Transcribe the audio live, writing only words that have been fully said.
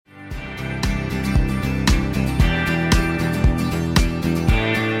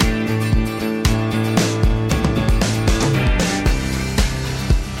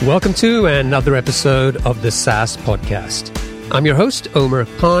Welcome to another episode of the SaaS podcast. I'm your host, Omar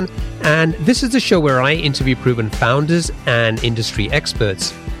Khan, and this is the show where I interview proven founders and industry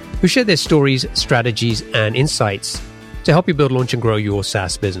experts who share their stories, strategies, and insights to help you build, launch, and grow your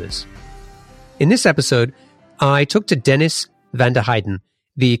SaaS business. In this episode, I talked to Dennis van der Heijden,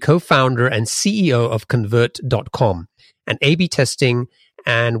 the co-founder and CEO of Convert.com, an A/B testing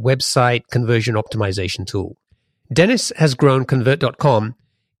and website conversion optimization tool. Dennis has grown Convert.com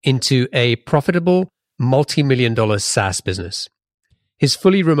into a profitable multi-million-dollar SaaS business. His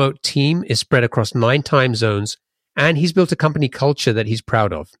fully remote team is spread across 9 time zones, and he's built a company culture that he's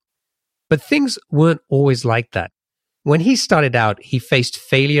proud of. But things weren't always like that. When he started out, he faced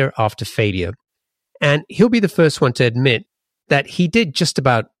failure after failure, and he'll be the first one to admit that he did just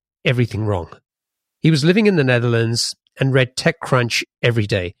about everything wrong. He was living in the Netherlands and read TechCrunch every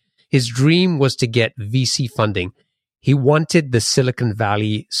day. His dream was to get VC funding. He wanted the Silicon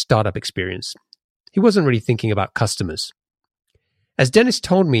Valley startup experience. He wasn't really thinking about customers. As Dennis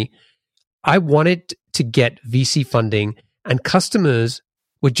told me, I wanted to get VC funding, and customers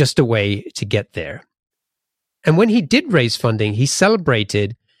were just a way to get there. And when he did raise funding, he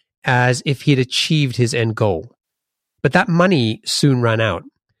celebrated as if he'd achieved his end goal. But that money soon ran out.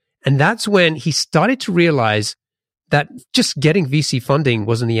 And that's when he started to realize that just getting VC funding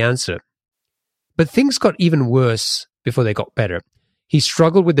wasn't the answer. But things got even worse before they got better. He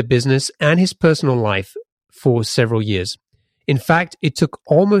struggled with the business and his personal life for several years. In fact, it took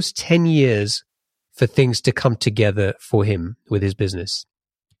almost 10 years for things to come together for him with his business.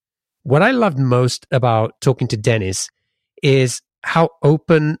 What I loved most about talking to Dennis is how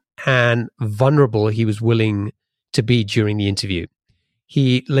open and vulnerable he was willing to be during the interview.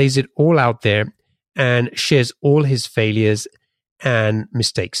 He lays it all out there and shares all his failures and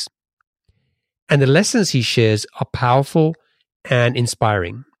mistakes. And the lessons he shares are powerful and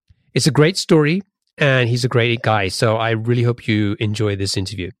inspiring. It's a great story, and he's a great guy. So I really hope you enjoy this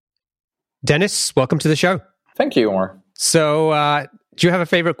interview. Dennis, welcome to the show. Thank you, Omar. So do you have a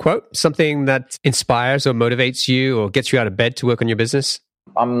favorite quote? Something that inspires or motivates you or gets you out of bed to work on your business?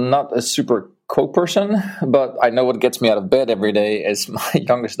 I'm not a super quote person, but I know what gets me out of bed every day is my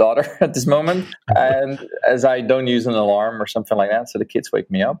youngest daughter at this moment. And as I don't use an alarm or something like that, so the kids wake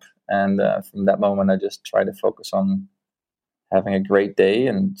me up. And from that moment, I just try to focus on having a great day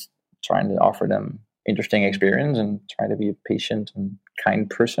and trying to offer them interesting experience and try to be a patient and kind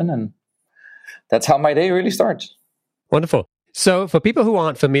person. And that's how my day really starts. Wonderful. So for people who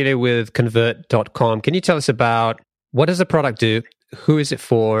aren't familiar with Convert.com, can you tell us about what does the product do? Who is it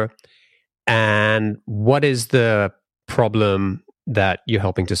for? And what is the problem that you're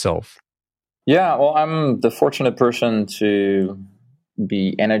helping to solve? Yeah, well, I'm the fortunate person to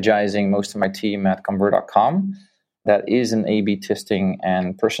be energizing most of my team at Convert.com. That is an A/B testing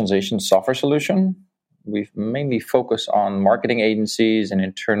and personalization software solution. We've mainly focused on marketing agencies and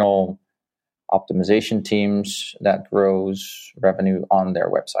internal optimization teams that grows revenue on their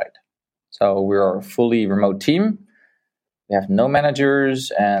website. So we're a fully remote team. We have no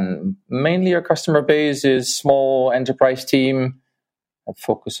managers, and mainly our customer base is small enterprise team that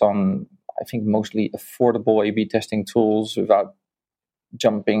focus on, I think, mostly affordable A/B testing tools without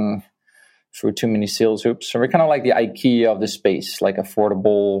jumping through too many sales hoops. So we're kind of like the IKEA of the space, like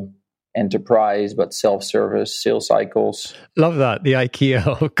affordable enterprise, but self-service sales cycles. Love that, the IKEA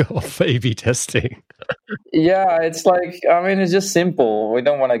of A/B testing. Yeah, it's like, it's just simple. We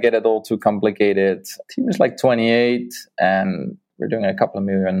don't want to get it all too complicated. Team is like 28, and we're doing a couple of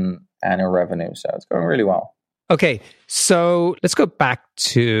million annual revenue, so it's going really well. Okay, so let's go back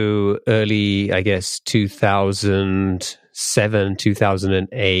to early, 2007,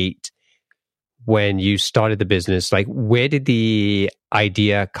 2008, when you started the business. Like, where did the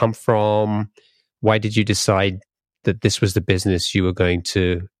idea come from? Why did you decide that this was the business you were going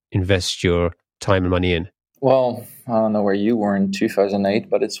to invest your time and money in? Well, I don't know where you were in 2008,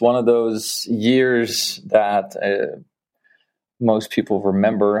 but it's one of those years that most people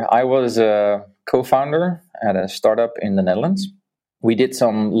remember. I was a co-founder at a startup in the Netherlands. We did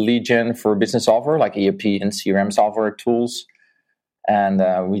some lead gen for business software like ERP and CRM software tools. And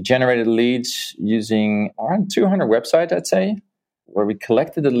we generated leads using around 200 websites, I'd say, where we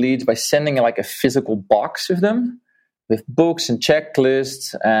collected the leads by sending like a physical box with them, with books and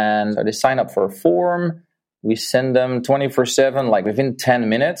checklists. And they sign up for a form. We send them 24/7, like within 10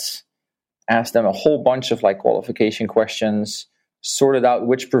 minutes, ask them a whole bunch of like qualification questions, sorted out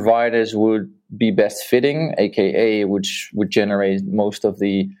which providers would be best fitting, aka which would generate most of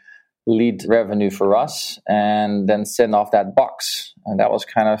the lead revenue for us, and then send off that box. And that was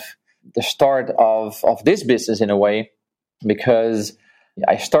kind of the start of this business in a way, because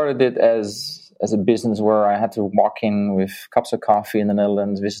I started it as a business where I had to walk in with cups of coffee in the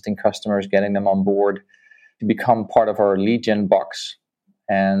Netherlands, visiting customers, getting them on board to become part of our lead gen box.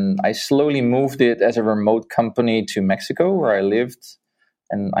 And I slowly moved it as a remote company to Mexico, where I lived,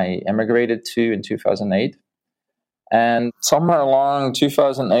 and I emigrated to in 2008. And somewhere along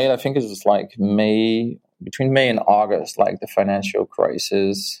 2008, I think it was like between May and August, like the financial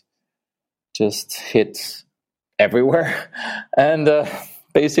crisis just hit everywhere. And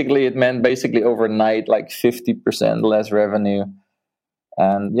basically, it meant overnight, like 50% less revenue.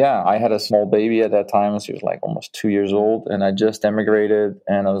 And yeah, I had a small baby at that time. She was like almost 2 years old. And I just emigrated.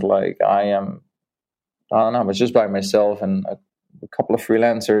 And I was like, I was just by myself and a couple of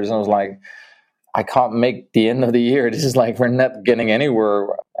freelancers. And I was like, I can't make the end of the year. This is like, we're not getting anywhere.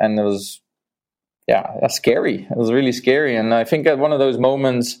 And it was, that's scary. It was really scary. And I think at one of those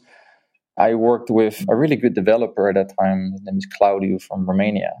moments, I worked with a really good developer at that time. His name is Claudio from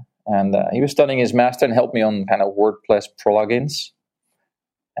Romania. And he was studying his master and helped me on kind of WordPress plugins.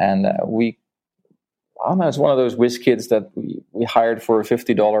 And it's one of those whiz kids that we hired for a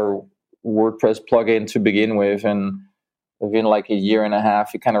 $50 WordPress plugin to begin with. And within like a year and a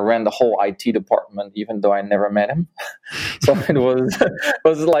half, he kind of ran the whole IT department, even though I never met him. So it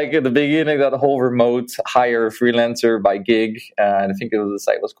was like at the beginning, that whole remote hire freelancer by gig. And I think the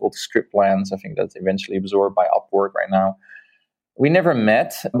site was called Scriptlands. I think that's eventually absorbed by Upwork right now. We never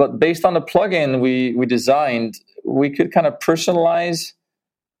met, but based on the plugin we designed, we could kind of personalize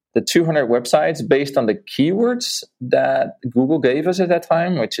the 200 websites based on the keywords that Google gave us at that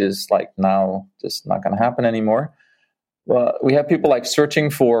time, which is like now just not going to happen anymore. Well, we had people like searching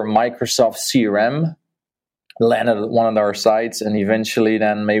for Microsoft CRM, landed at one of our sites, and eventually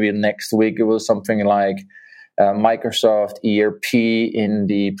then maybe next week it was something like Microsoft ERP in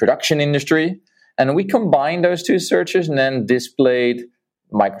the production industry. And we combined those two searches and then displayed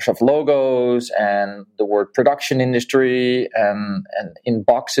Microsoft logos and the word production industry and in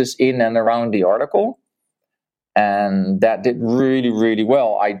boxes in and around the article. And that did really, really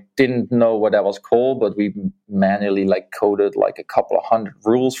well. I didn't know what that was called, but we manually coded like a couple of hundred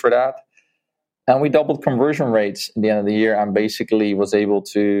rules for that. And we doubled conversion rates at the end of the year and basically was able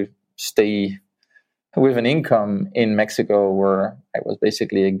to stay with an income in Mexico where I was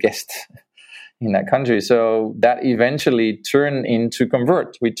basically a guest in that country. So that eventually turned into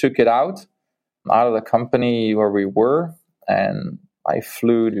Convert. We took it out of the company where we were, and I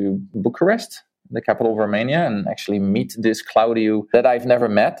flew to Bucharest, the capital of Romania, and actually meet this Claudio that I've never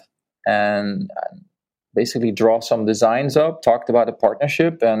met, and basically draw some designs up, talked about a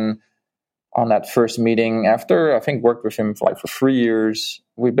partnership. And on that first meeting, after I think worked with him for 3 years,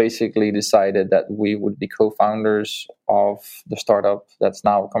 we basically decided that we would be co-founders of the startup that's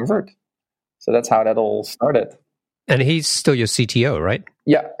now Convert. So that's how that all started. And he's still your CTO, right?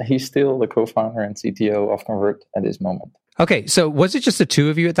 Yeah, he's still the co-founder and CTO of Convert at this moment. Okay, so was it just the two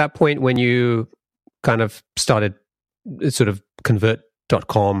of you at that point when you kind of started sort of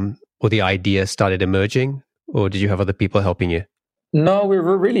Convert.com, or the idea started emerging? Or did you have other people helping you? No, we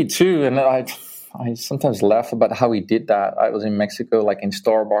were really two. And I sometimes laugh about how we did that. I was in Mexico, like in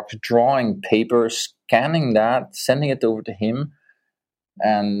Starbucks, drawing paper, scanning that, sending it over to him.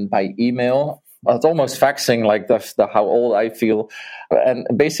 And by email, it's almost faxing, like the how old I feel. And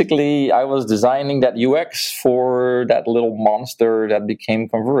basically, I was designing that UX for that little monster that became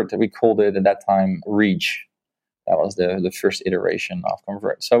Convert. We called it at that time Reach. That was the first iteration of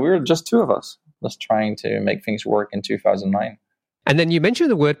Convert. So we were just two of us, just trying to make things work in 2009. And then you mentioned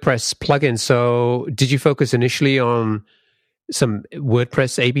the WordPress plugin. So did you focus initially on some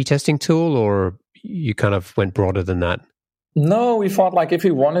WordPress A/B testing tool, or you kind of went broader than that? No, we thought if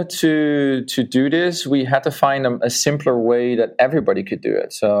we wanted to do this, we had to find a simpler way that everybody could do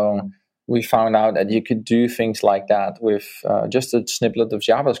it. So we found out that you could do things like that with just a snippet of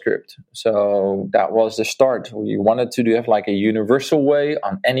JavaScript. So that was the start. We wanted to have a universal way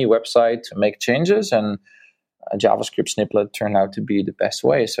on any website to make changes, and a JavaScript snippet turned out to be the best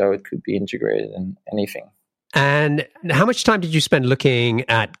way. So it could be integrated in anything. And how much time did you spend looking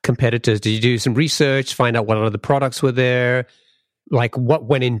at competitors? Did you do some research, find out what other products were there? What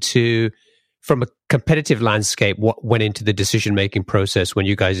went into, from a competitive landscape, what went into the decision-making process when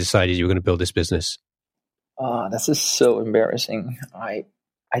you guys decided you were going to build this business? This is so embarrassing. I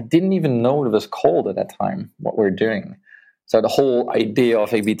didn't even know what it was called at that time, what we're doing. So the whole idea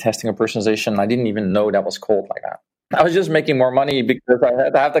of A/B testing or personalization, I didn't even know that was called like that. I was just making more money because I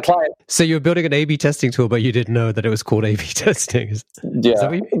had to have the client. So you were building an A/B testing tool, but you didn't know that it was called A/B testing.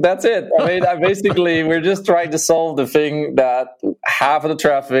 Yeah, that's it. I mean, we're just trying to solve the thing that half of the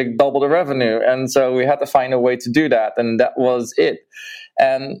traffic, double the revenue. And so we had to find a way to do that. And that was it.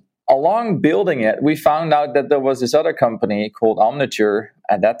 And along building it, we found out that there was this other company called Omniture.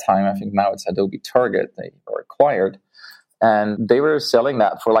 At that time, I think now it's Adobe Target, they were acquired. And they were selling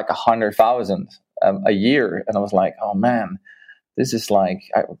that for like 100,000 a year. And I was like, oh man, this is like,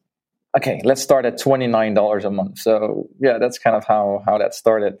 okay, let's start at $29 a month. So yeah, that's kind of how that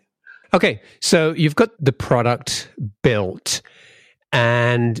started. Okay, so you've got the product built,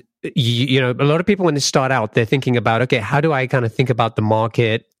 and you know, a lot of people when they start out, they're thinking about, okay, how do I kind of think about the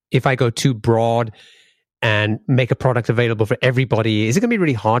market? If I go too broad and make a product available for everybody, is it going to be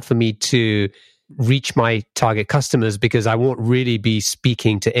really hard for me to reach my target customers because I won't really be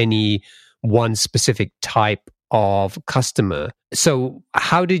speaking to any one specific type of customer? So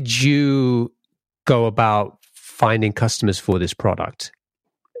how did you go about finding customers for this product?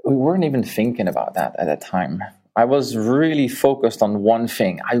 We weren't even thinking about that at that time. I was really focused on one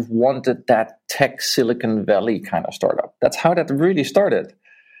thing. I wanted that tech Silicon Valley kind of startup. That's how that really started.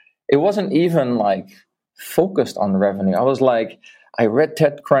 It wasn't even like focused on revenue. I was like, I read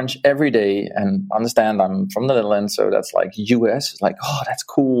TechCrunch every day, and understand I'm from the Netherlands, so that's like US. It's like, oh, that's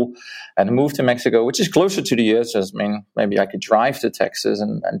cool. And I moved to Mexico, which is closer to the US. I mean, maybe I could drive to Texas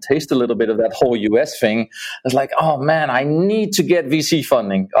and taste a little bit of that whole US thing. It's like, oh man, I need to get VC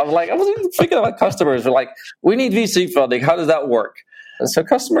funding. I wasn't even thinking about customers. We're like, we need VC funding. How does that work? And so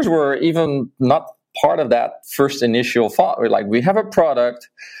customers were even not part of that first initial thought. We're like, we have a product.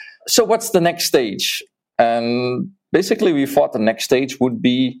 So what's the next stage? And basically, we thought the next stage would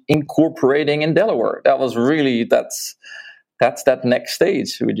be incorporating in Delaware. That was really, that's that next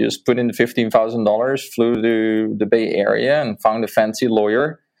stage. We just put in the $15,000, flew to the Bay Area and found a fancy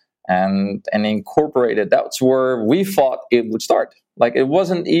lawyer and incorporated. That's where we thought it would start. Like, it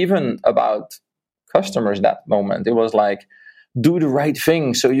wasn't even about customers that moment. It was like, do the right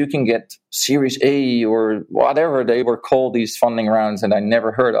thing so you can get Series A or whatever they were called, these funding rounds that I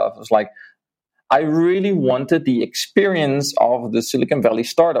never heard of. It was like, I really wanted the experience of the Silicon Valley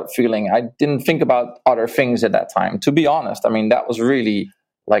startup feeling. I didn't think about other things at that time, to be honest. I mean, that was really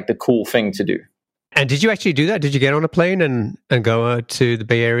like the cool thing to do. And did you actually do that? Did you get on a plane and go to the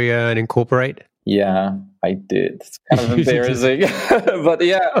Bay Area and incorporate? Yeah, I did. It's kind of embarrassing. But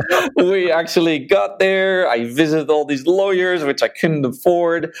yeah, we actually got there. I visited all these lawyers, which I couldn't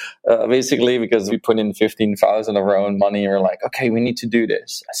afford, basically, because we put in 15,000 of our own money. And we're like, okay, we need to do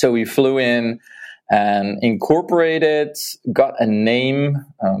this. So we flew in and incorporated, got a name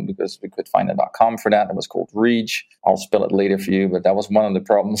because we could find a .com for that. It was called Reach. I'll spell it later for you, but that was one of the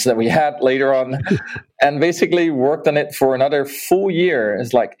problems that we had later on. And basically worked on it for another full year.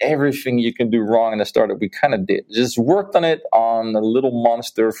 It's like everything you can do wrong in a startup, we kind of did. Just worked on it on a little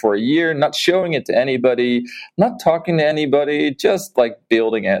monster for a year, not showing it to anybody, not talking to anybody, just like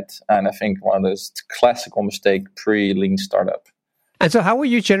building it. And I think one of those classical mistake pre-lean startup. And so how were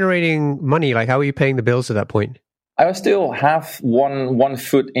you generating money? Like, how were you paying the bills at that point? I was still half one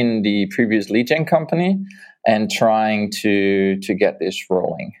foot in the previous lead gen company and trying to get this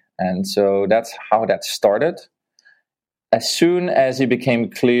rolling. And so that's how that started. As soon as it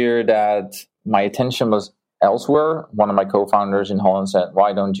became clear that my attention was elsewhere, one of my co-founders in Holland said,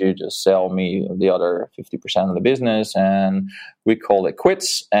 why don't you just sell me the other 50% of the business and we call it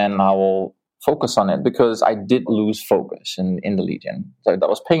quits and I will focus on it, because I did lose focus in the lead gen. So that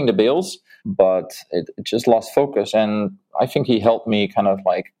was paying the bills, but it just lost focus. And I think he helped me kind of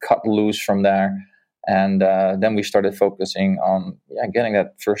like cut loose from there. And then we started focusing on getting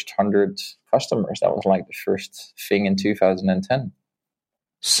that first 100 customers. That was like the first thing in 2010.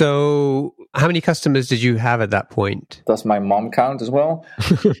 So how many customers did you have at that point? Does my mom count as well?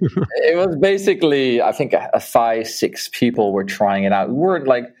 It was basically, I think, 5-6 people were trying it out. We weren't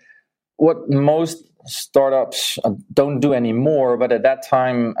like what most startups don't do anymore, but at that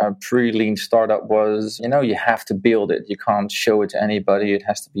time, a pre-lean startup was, you have to build it. You can't show it to anybody. It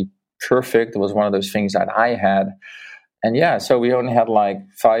has to be perfect. It was one of those things that I had. And so we only had like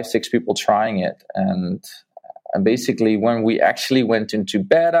 5-6 people trying it. And basically when we actually went into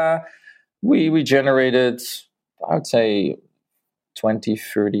beta, we generated, I would say,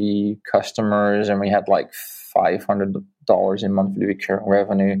 20-30 customers, and we had like $500 in monthly recurring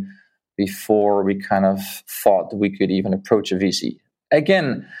revenue before we kind of thought we could even approach a VC.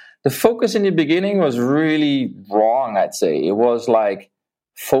 Again, the focus in the beginning was really wrong, I'd say. It was like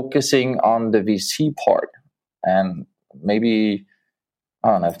focusing on the VC part. And maybe, I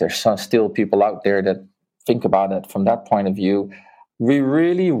don't know if there's still people out there that think about it from that point of view. We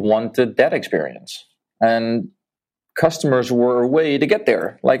really wanted that experience. And customers were a way to get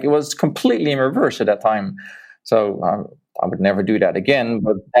there. Like, it was completely in reverse at that time. So I would never do that again.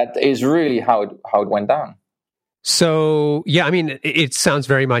 But that is really how it went down. So, yeah, I mean, it sounds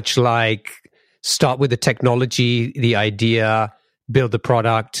very much like start with the technology, the idea, build the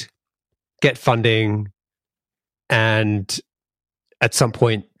product, get funding, and at some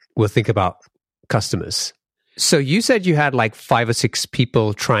point we'll think about customers. So you said you had like 5 or 6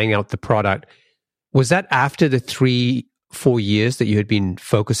 people trying out the product. Was that after the 3-4 years that you had been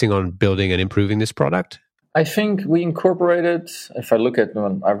focusing on building and improving this product? I think we incorporated, if I look at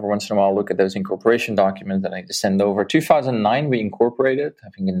them, every once in a while, I look at those incorporation documents that I send over. 2009, we incorporated, I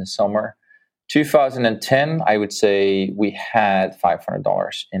think in the summer. 2010, I would say we had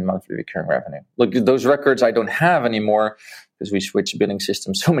 $500 in monthly recurring revenue. Look, those records I don't have anymore because we switched billing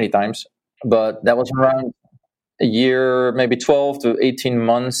systems so many times. But that was around a year, maybe 12 to 18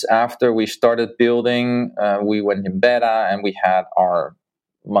 months after we started building. We went in beta and we had our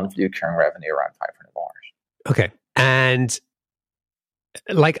monthly recurring revenue around $500. Okay. And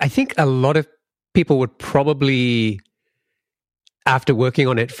like, I think a lot of people would probably, after working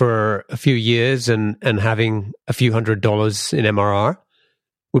on it for a few years and having a few $100s in MRR,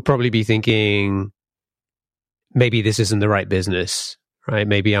 would probably be thinking, maybe this isn't the right business, right?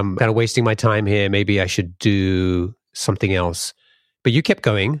 Maybe I'm kind of wasting my time here. Maybe I should do something else. But you kept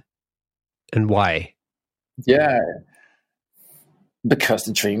going. And why? Yeah. Because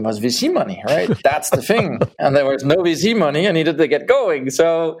the dream was VC money, right? That's the thing. And there was no VC money. I needed to get going.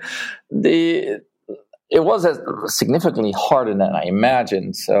 So it was significantly harder than I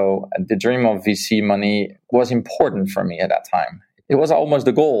imagined. So the dream of VC money was important for me at that time. It was almost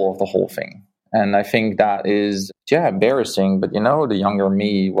the goal of the whole thing. And I think that is, embarrassing. But, the younger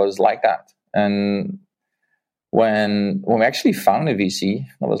me was like that. And when we actually found a VC,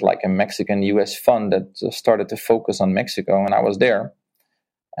 that was like a Mexican-US fund that started to focus on Mexico, and I was there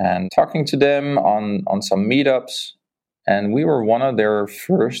and talking to them on some meetups, and we were one of their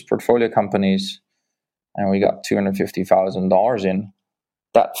first portfolio companies, and we got $250,000 in.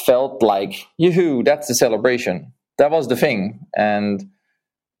 That felt like, yoo-hoo, that's the celebration. That was the thing. And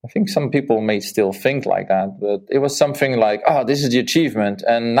I think some people may still think like that, but it was something like, this is the achievement,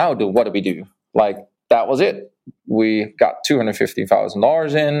 and now what do we do? Like, that was it. We got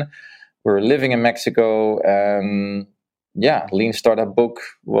 $250,000 in. We were living in Mexico. Lean Startup book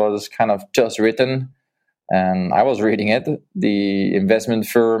was kind of just written, and I was reading it. The investment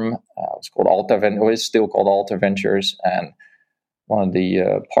firm was called is still called Alta Ventures, and one of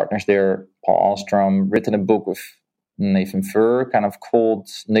the partners there, Paul Alstrom, written a book with Nathan Furr, kind of called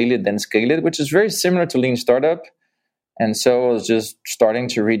Nail It Then Scale It, which is very similar to Lean Startup. And so I was just starting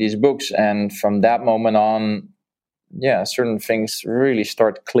to read these books. And from that moment on, certain things really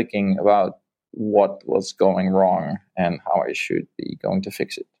start clicking about what was going wrong and how I should be going to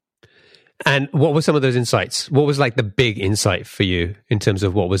fix it. And what were some of those insights? What was like the big insight for you in terms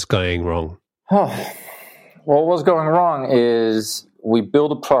of what was going wrong? What was going wrong is we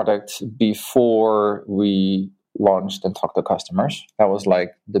built a product before we launched and talked to customers. That was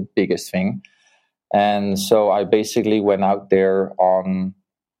like the biggest thing. And so I basically went out there on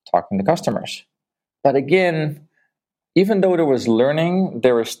talking to customers. But again, even though there was learning,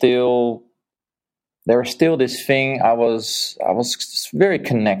 there was still this thing. I was very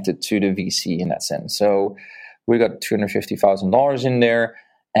connected to the VC in that sense. So we got $250,000 in there,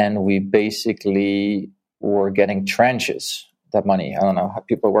 and we basically were getting tranches. That money, I don't know how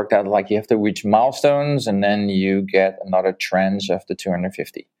people work out. Like, you have to reach milestones, and then you get another tranche of the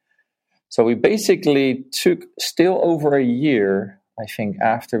 250. So we basically took still over a year, I think,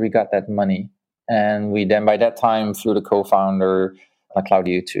 after we got that money. And we then, by that time, flew the co-founder,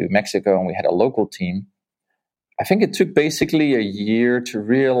 Claudio, to Mexico, and we had a local team. I think it took basically a year to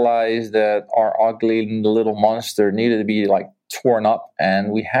realize that our ugly little monster needed to be like torn up,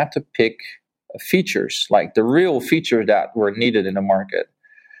 and we had to pick features, like the real features that were needed in the market.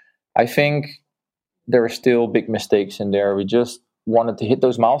 I think there were still big mistakes in there. We just wanted to hit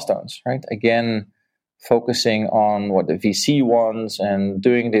those milestones, right? Again, focusing on what the VC wants and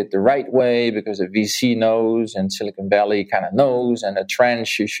doing it the right way, because the VC knows and Silicon Valley kind of knows, and a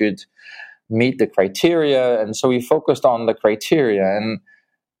tranche, you should meet the criteria. And so we focused on the criteria. And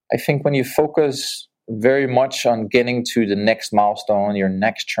I think when you focus very much on getting to the next milestone, your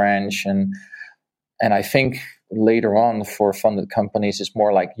next tranche, and I think later on for funded companies, it's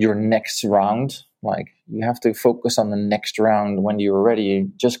more like your next round. Like, you have to focus on the next round when you're ready.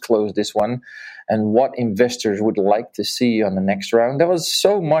 Just close this one, and what investors would like to see on the next round. That was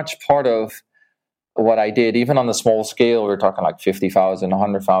so much part of what I did, even on the small scale. We're talking like 50,000,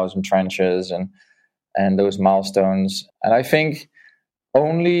 100,000 tranches and those milestones. And I think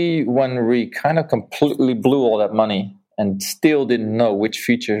only when we kind of completely blew all that money and still didn't know which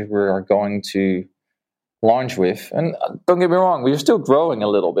features we are going to launch with. And don't get me wrong, we're still growing a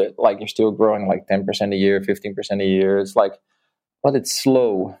little bit. Like you're still growing like 10% a year, 15% a year. It's like, but it's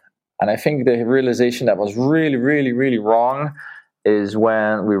slow. And I think the realization that was really, really, really wrong is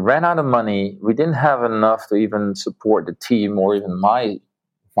when we ran out of money. We didn't have enough to even support the team or even my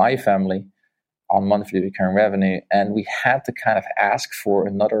family on monthly recurring revenue. And we had to kind of ask for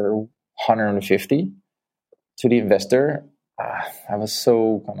another 150 to the investor. I was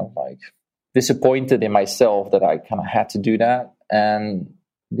so kind of like disappointed in myself that I kind of had to do that. And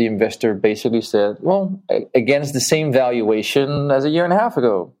the investor basically said, well, against the same valuation as a year and a half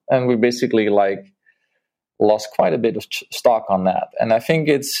ago. And we basically like lost quite a bit of stock on that. And I think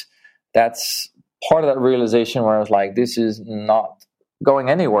that's part of that realization where I was like, this is not going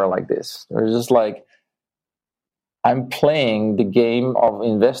anywhere like this. It was just like, I'm playing the game of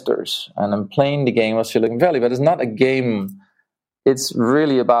investors and I'm playing the game of Silicon Valley, but it's not a game. It's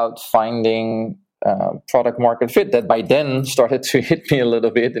really about finding product market fit that by then started to hit me a little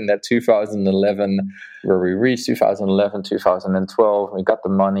bit in that 2011, where we reached 2011, 2012. We got the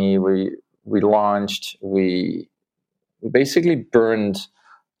money, we launched, we basically burned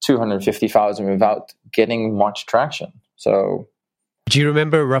 250,000 without getting much traction. So, do you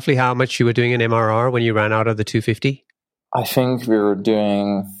remember roughly how much you were doing in MRR when you ran out of the 250? I think we were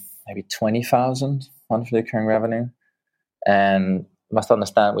doing maybe 20,000 monthly recurring revenue. And you must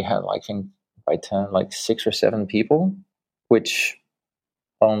understand, we had like, I think by 10, like 6 or 7 people, which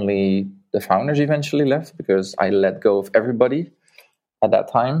only the founders eventually left because I let go of everybody at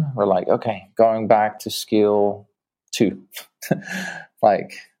that time. We're like, okay, going back to scale 2.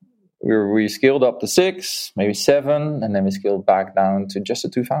 Like we scaled up to 6, maybe 7, and then we scaled back down to just the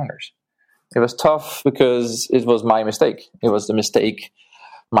 2 founders. It was tough because it was my mistake. It was the mistake,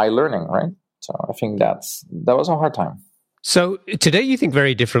 my learning, right? So I think that was a hard time. So today you think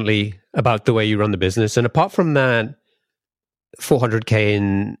very differently about the way you run the business. And apart from that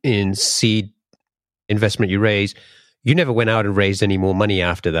 $400K in seed investment you raised, you never went out and raised any more money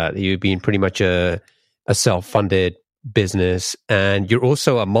after that. You've been pretty much a self-funded business, and you're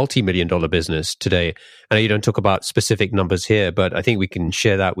also a multi-million-dollar business today. I know you don't talk about specific numbers here, but I think we can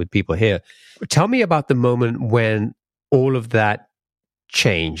share that with people here. Tell me about the moment when all of that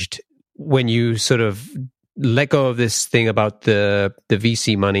changed, when you sort of let go of this thing about the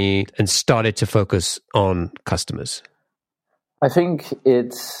VC money and started to focus on customers. I think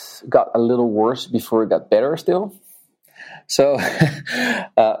it got a little worse before it got better still. So,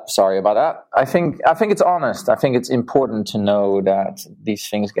 sorry about that. I think it's honest. I think it's important to know that these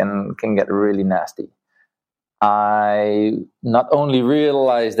things can get really nasty. I not only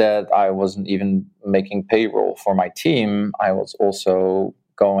realized that I wasn't even making payroll for my team, I was also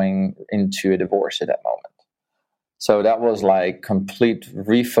going into a divorce at that moment. So that was like complete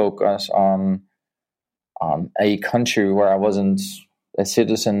refocus on a country where I wasn't a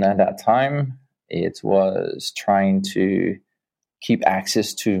citizen at that time. It was trying to keep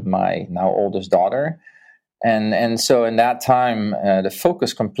access to my now oldest daughter. And so in that time, the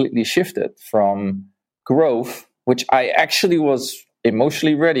focus completely shifted from growth, which I actually was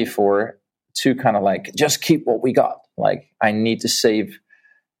emotionally ready for, to kind of like, just keep what we got. Like, I need to save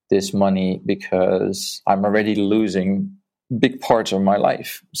this money because I'm already losing big parts of my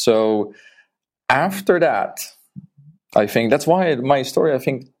life. So after that, I think that's why my story, I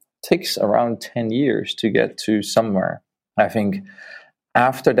think, takes around 10 years to get to somewhere. I think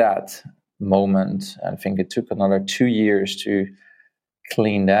after that moment, I think it took another 2 years to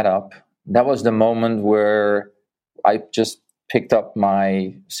clean that up. That was the moment where I just picked up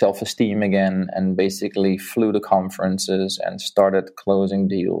my self-esteem again and basically flew to conferences and started closing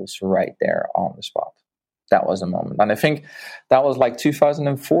deals right there on the spot. That was the moment. And I think that was like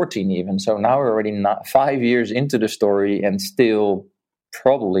 2014 even. So now we're already 5 years into the story and still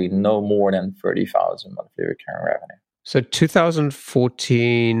probably no more than 30,000 monthly recurring revenue. So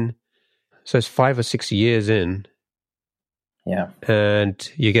 2014, so it's 5 or 6 years in. Yeah.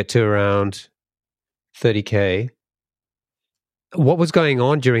 And you get to around 30K. What was going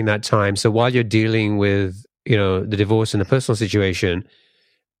on during that time? So while you're dealing with, the divorce and the personal situation,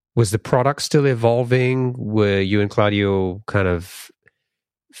 was the product still evolving? Were you and Claudio kind of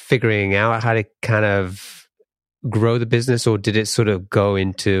figuring out how to kind of grow the business, or did it sort of go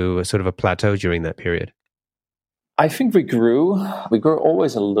into a sort of a plateau during that period? I think we grew. We grew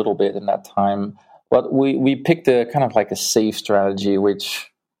always a little bit in that time, but we picked a kind of like a safe strategy, which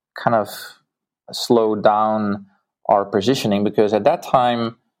kind of slowed down our positioning, because at that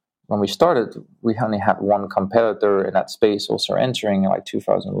time when we started, we only had one competitor in that space also entering, like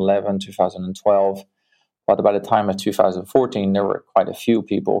 2011, 2012. But by the time of 2014, there were quite a few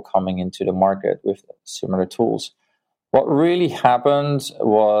people coming into the market with similar tools. What really happened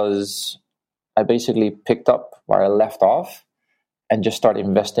was I basically picked up where I left off and just started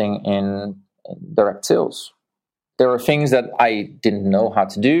investing in direct sales. There were things that I didn't know how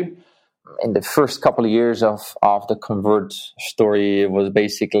to do. In the first couple of years of the Convert story, it was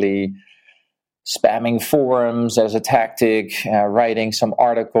basically spamming forums as a tactic, writing some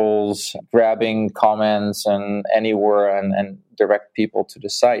articles, grabbing comments and anywhere and direct people to the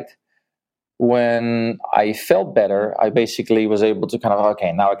site. When I felt better, I basically was able to kind of,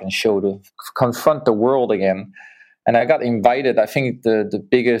 okay, now I can confront the world again. And I got invited. I think the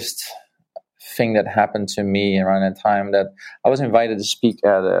biggest thing that happened to me around that time, that I was invited to speak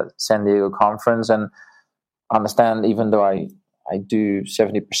at a San Diego conference. And understand, even though I do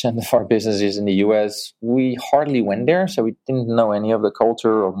 70% of our businesses in the US, we hardly went there. So we didn't know any of the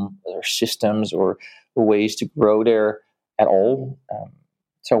culture or systems or ways to grow there at all.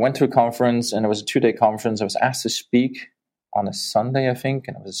 So I went to a conference, and it was a 2-day conference. I was asked to speak on a Sunday, I think,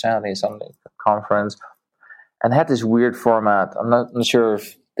 and it was a Saturday, Sunday conference. And had this weird format. I'm not sure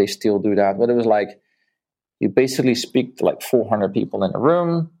if they still do that, but it was like you basically speak to like 400 people in a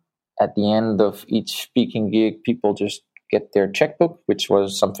room. At the end of each speaking gig, people just get their checkbook, which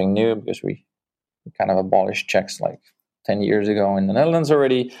was something new because we kind of abolished checks like 10 years ago in the Netherlands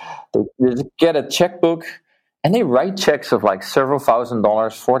already. They get a checkbook, and they write checks of like several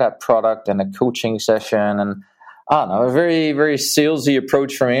 $1,000s for that product and a coaching session. And I don't know, a very, very salesy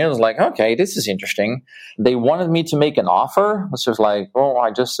approach for me. I was like, okay, this is interesting. They wanted me to make an offer, which was like, oh,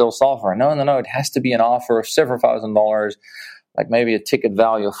 I just sell software. No, it has to be an offer of several $1,000s, like maybe a ticket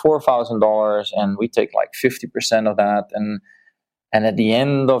value of $4,000, and we take like 50% of that. And at the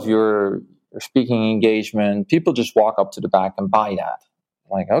end of your speaking engagement, people just walk up to the back and buy that.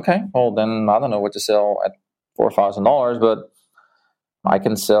 Like, okay, well then I don't know what to sell at $4,000, but I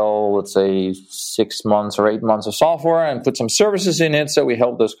can sell, let's say, 6 months or 8 months of software and put some services in it. So we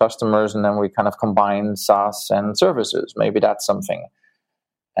help those customers, and then we kind of combine SaaS and services. Maybe that's something.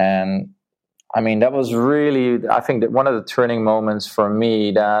 And I mean, that was really, I think that one of the turning moments for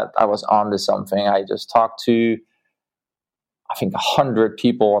me that I was onto something. I just talked to, I think, 100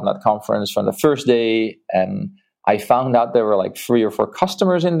 people on that conference from the first day, and I found out there were like 3 or 4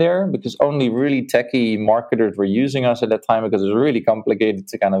 customers in there because only really techie marketers were using us at that time because it was really complicated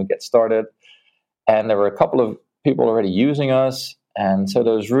to kind of get started. And there were a couple of people already using us. And so that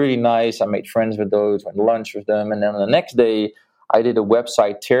was really nice. I made friends with those, went to lunch with them. And then the next day, I did a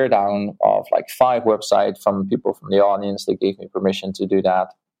website teardown of like 5 websites from people from the audience. They gave me permission to do that.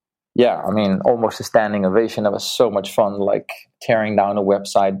 Yeah, I mean, almost a standing ovation. That was so much fun, like tearing down a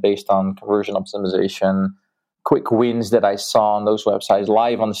website based on conversion optimization, quick wins that I saw on those websites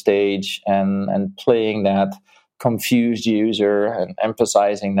live on stage, and playing that confused user and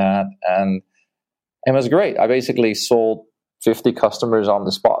emphasizing that. And it was great. I basically sold 50 customers on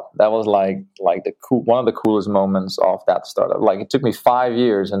the spot. That was like one of the coolest moments of that startup. Like, it took me 5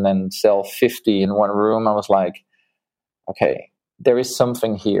 years and then sell 50 in one room. I was like, okay, there is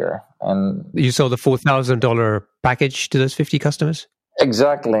something here. And you sold a $4,000 package to those 50 customers?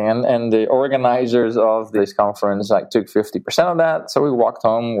 Exactly. And the organizers of this conference took 50% of that. So we walked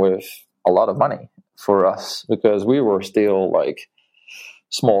home with a lot of money for us because we were still like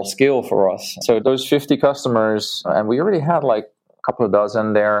small scale for us. So those 50 customers, and we already had like a couple of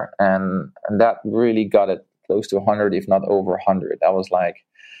dozen there, and that really got it close to 100, if not over 100. That was like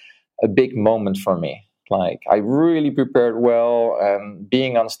a big moment for me. Like, I really prepared well, and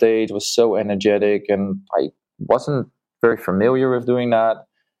being on stage was so energetic, and I wasn't very familiar with doing that.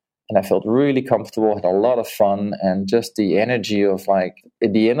 And I felt really comfortable, had a lot of fun, and just the energy of like,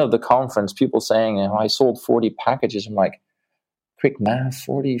 at the end of the conference, people saying, I sold 40 packages. I'm like, quick math,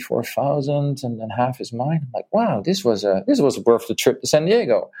 44,000, and then half is mine. I'm like, wow, this was worth the trip to San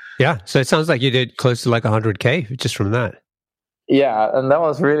Diego. Yeah. So it sounds like you did close to like 100K just from that. Yeah. And that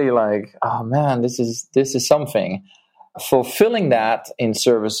was really like, oh man, this is something. Fulfilling that in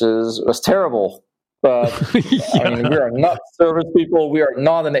services was terrible. But yeah. I mean, we are not service people. We are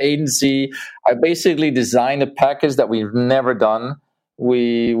not an agency. I basically designed a package that we've never done.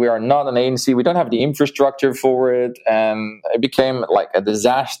 We are not an agency. We don't have the infrastructure for it. And it became like a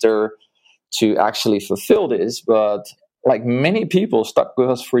disaster to actually fulfill this. But like, many people stuck with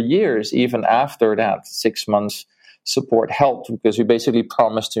us for years, even after that 6 months support helped, because we basically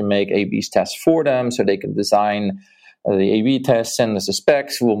promised to make A/B tests for them so they could design the A/B test, send us the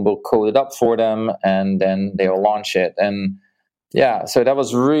specs, we'll code it up for them, and then they'll launch it. And yeah, so that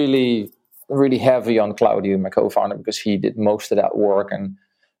was really, really heavy on Claudio, my co-founder, because he did most of that work. And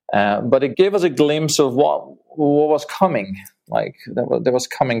But it gave us a glimpse of what was coming. Like there was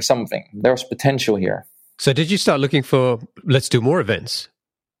coming something. There was potential here. So did you start looking for, let's do more events?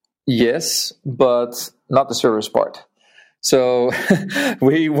 Yes, but not the service part. So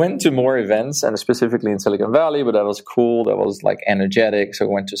we went to more events, and specifically in Silicon Valley, but that was cool. That was like energetic. So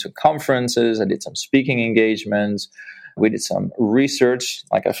we went to some conferences. I did some speaking engagements. We did some research.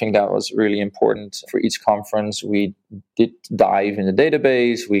 Like, I think that was really important for each conference. We did dive in the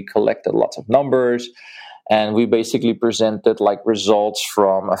database. We collected lots of numbers. And we basically presented like results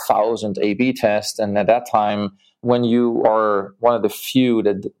from 1,000 A/B tests. And at that time, when you are one of the few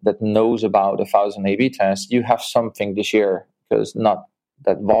that knows about 1,000 A/B tests, you have something to share, because not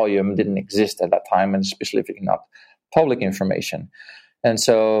that volume didn't exist at that time, and specifically not public information. And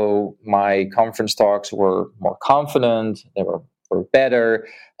so my conference talks were more confident, they were better,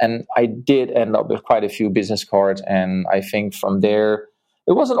 and I did end up with quite a few business cards. And I think from there,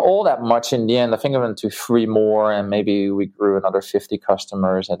 it wasn't all that much in the end. I think I went to 3 more, and maybe we grew another 50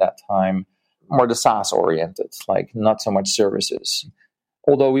 customers at that time. More the SaaS oriented, like not so much services.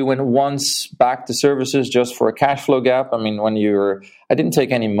 Although we went once back to services just for a cash flow gap. I mean, I didn't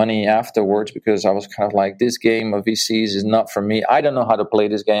take any money afterwards, because I was kind of like, this game of VCs is not for me. I don't know how to play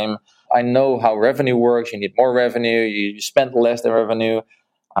this game. I know how revenue works. You need more revenue. You spend less than revenue.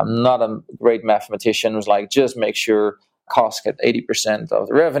 I'm not a great mathematician. It was like, just make sure costs get 80% of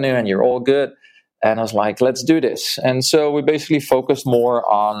the revenue and you're all good. And I was like, let's do this. And so we basically focused more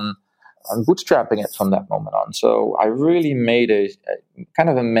on bootstrapping it from that moment on. So I really made a kind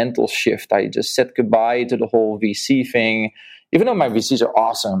of a mental shift. I just said goodbye to the whole VC thing. Even though my VCs are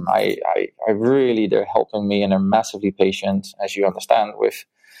awesome, I really, they're helping me, and they're massively patient, as you understand, with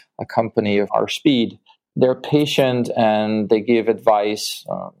a company of our speed. They're patient and they give advice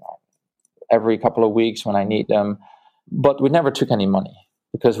every couple of weeks when I need them. But we never took any money,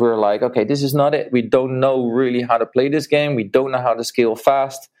 because we were like, okay, this is not it. We don't know really how to play this game. We don't know how to scale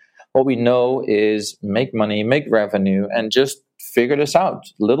fast. What we know is make money, make revenue, and just figure this out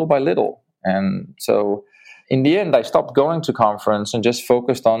little by little. And so in the end, I stopped going to conference and just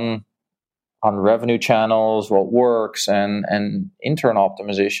focused on revenue channels, what works, and internal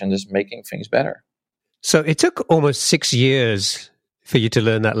optimization, just making things better. So it took almost 6 years for you to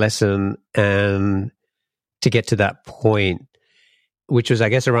learn that lesson and to get to that point, which was, I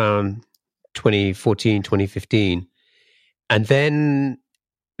guess, around 2014, 2015. And then,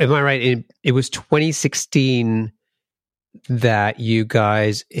 am I right? It was 2016 that you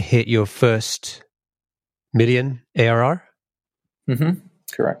guys hit your first million ARR? Mm-hmm.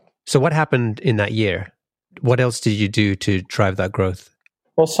 Correct. So what happened in that year? What else did you do to drive that growth?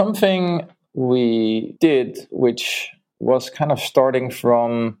 Well, something we did, which was kind of starting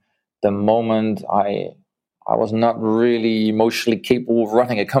from the moment I was not really emotionally capable of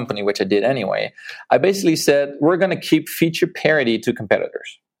running a company, which I did anyway. I basically said, we're going to keep feature parity to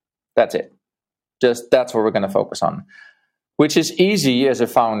competitors. That's it. That's what we're going to focus on, which is easy as a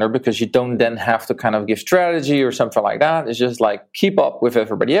founder, because you don't then have to kind of give strategy or something like that. It's just like, keep up with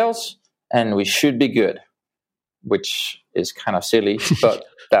everybody else and we should be good, which is kind of silly, but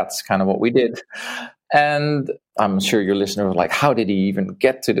that's kind of what we did. And I'm sure your listener was like, how did he even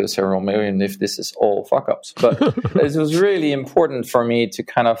get to the several million if this is all fuck-ups? But it was really important for me to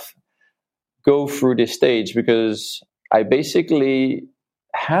kind of go through this stage, because I basically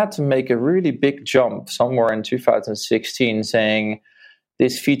had to make a really big jump somewhere in 2016 saying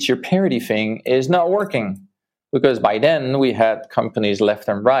this feature parity thing is not working. Because by then we had companies left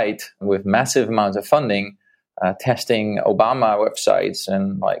and right with massive amounts of funding testing Obama websites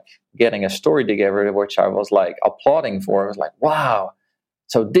and like getting a story together, which I was like applauding for. I was like, wow,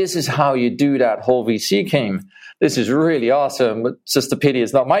 so this is how you do that whole VC game. This is really awesome. But it's just a pity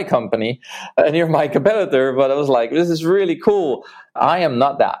it's not my company and you're my competitor. But I was like, this is really cool. I am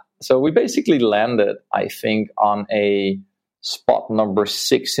not that. So we basically landed, I think, on a spot number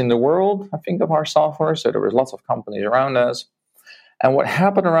 6 in the world, I think, of our software. So there was lots of companies around us. And what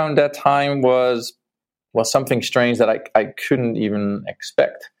happened around that time was something strange that I couldn't even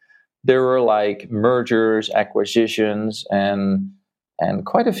expect. There were like mergers, acquisitions, and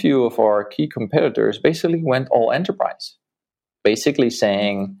quite a few of our key competitors basically went all enterprise, basically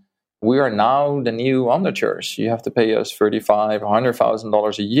saying, we are now the new underchurch. You have to pay us $35,000 or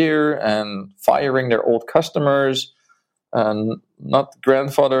 $100,000 a year, and firing their old customers and not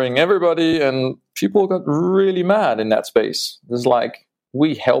grandfathering everybody. And people got really mad in that space. It's like,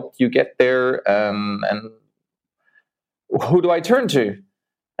 we helped you get there, and who do I turn to?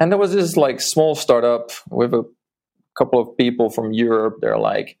 And there was this like small startup with a couple of people from Europe. They're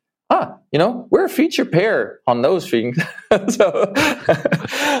like, we're a feature pair on those things.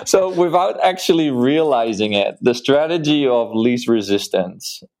 so without actually realizing it, the strategy of least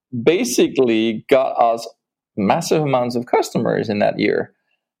resistance basically got us massive amounts of customers in that year.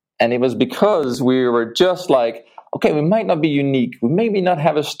 And it was because we were just like, okay, we might not be unique. We maybe not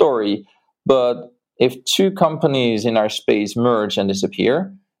have a story, but if two companies in our space merge and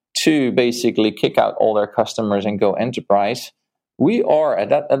disappear to basically kick out all their customers and go enterprise, we are at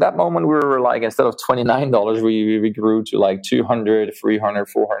that moment, we were like, instead of $29, we grew to like $200, $300,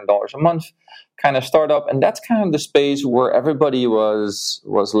 $400 a month kind of startup. And that's kind of the space where everybody was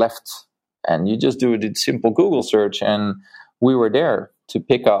left. And you just do a simple Google search, and we were there to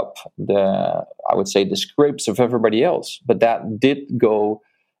pick up the scrapes of everybody else. But that did go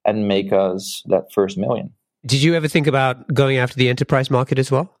and make us that first million. Did you ever think about going after the enterprise market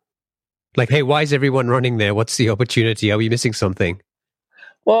as well? Like, hey, why is everyone running there? What's the opportunity? Are we missing something?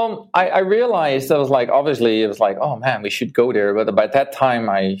 Well, I realized, obviously, it was like, oh man, we should go there. But by that time,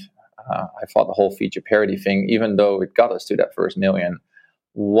 I thought the whole feature parity thing, even though it got us to that first million,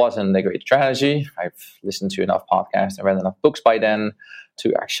 wasn't a great strategy. I've listened to enough podcasts and read enough books by then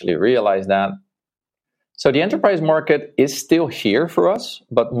to actually realize that. So the enterprise market is still here for us,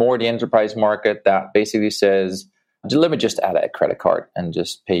 but more the enterprise market that basically says, let me just add a credit card and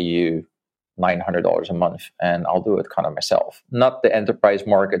just pay you $900 a month, and I'll do it kind of myself. Not the enterprise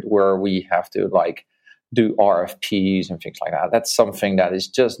market where we have to like do RFPs and things like that. That's something that is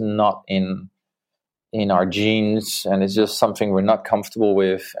just not in our genes, and it's just something we're not comfortable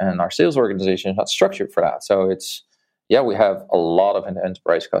with, and our sales organization is not structured for that. So we have a lot of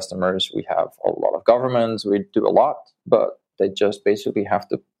enterprise customers, we have a lot of governments, we do a lot, but they just basically have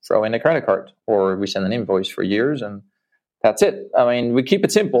to throw in a credit card, or we send an invoice for years, and that's it. I mean, we keep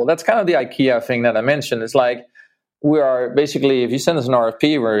it simple. That's kind of the IKEA thing that I mentioned. It's like, we are basically, if you send us an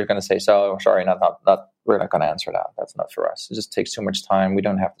RFP, we're going to say, so sorry, not we're not going to answer that. That's not for us. It just takes too much time. We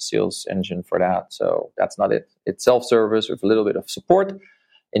don't have the sales engine for that. So that's not it. It's self-service with a little bit of support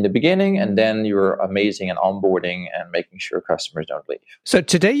in the beginning, and then you're amazing in onboarding and making sure customers don't leave. So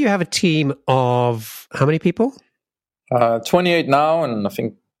today you have a team of how many people? 28 now, and I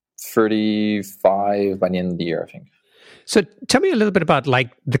think 35 by the end of the year, I think. So tell me a little bit about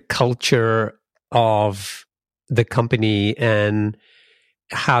like the culture of the company and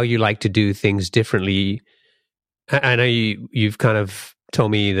how you like to do things differently. I know you've kind of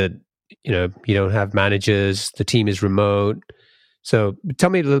told me that, you don't have managers, the team is remote. So tell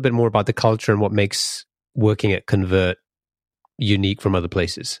me a little bit more about the culture and what makes working at Convert unique from other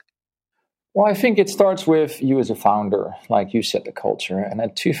places. Well, I think it starts with you as a founder, like you set the culture. And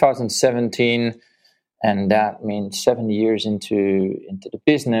at 2017, and that means 7 years into the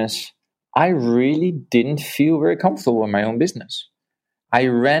business, I really didn't feel very comfortable in my own business. I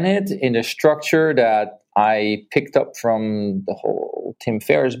ran it in a structure that I picked up from the whole Tim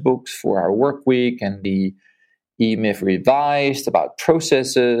Ferriss books for our work week and the E-Myth Revised about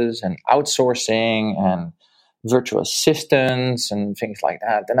processes and outsourcing and virtual assistants and things like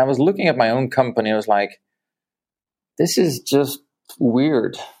that. And I was looking at my own company. I was like, this is just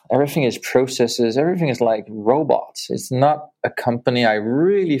weird. Everything is processes. Everything is like robots. It's not a company I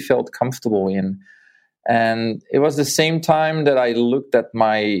really felt comfortable in. And it was the same time that I looked at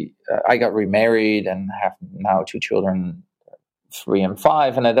I got remarried and have now 2 children, 3 and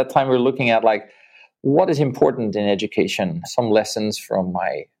 5. And at that time we were looking at like, what is important in education? Some lessons from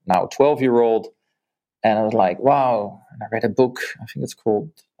my now 12-year-old. And I was like, wow. And I read a book, I think it's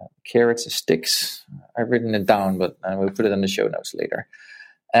called Carrots and Sticks. I've written it down, but I will put it in the show notes later.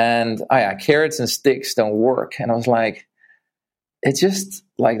 And carrots and sticks don't work. And I was like, it's just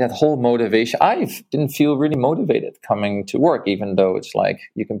like that whole motivation. I didn't feel really motivated coming to work, even though it's like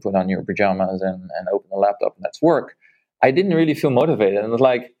you can put on your pajamas and open a laptop and that's work. I didn't really feel motivated. And it was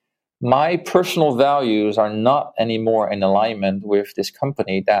like, my personal values are not anymore in alignment with this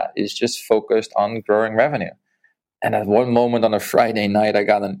company that is just focused on growing revenue. And at one moment on a Friday night, I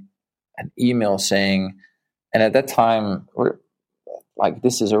got an email saying, and at that time, we're like,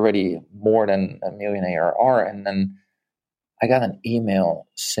 this is already more than $1 million ARR. And then I got an email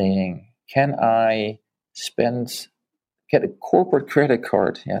saying, can I get a corporate credit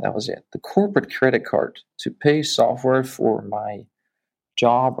card? Yeah, that was it. The corporate credit card to pay software for my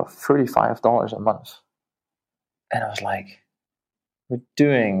job of $35 a month. And I was like, we're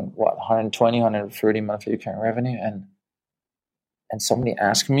doing what, 120, 130 monthly recurring revenue. And somebody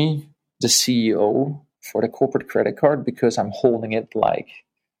asked me, the CEO, for the corporate credit card because I'm holding it like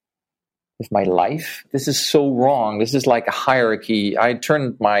with my life. This is so wrong. This is like a hierarchy. I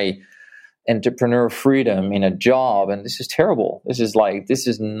turned my entrepreneur freedom in a job, and this is terrible. This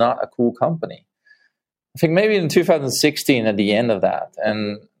is not a cool company. I think maybe in 2016 at the end of that,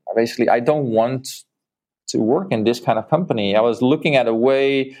 and basically I don't want to work in this kind of company. I was looking at a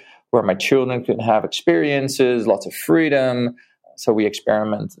way where my children could have experiences, lots of freedom. So we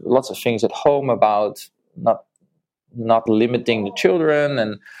experiment lots of things at home about not limiting the children,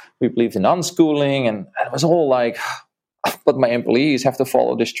 and we believed in unschooling, and it was all like, but my employees have to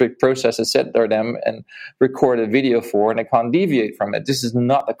follow the strict processes set for them and record a video for, and they can't deviate from it. This is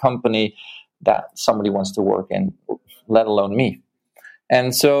not a company that somebody wants to work in, let alone me.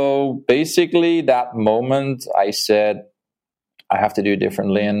 And so basically that moment I said, I have to do it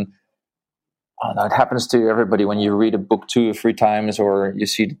differently. And it happens to everybody when you read a book 2 or 3 times, or you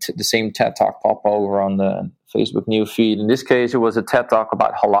see the same TED Talk pop over on the Facebook news feed. In this case, it was a TED Talk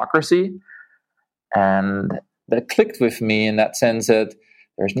about holacracy. And that clicked with me in that sense that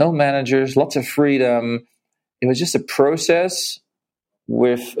there's no managers, lots of freedom. It was just a process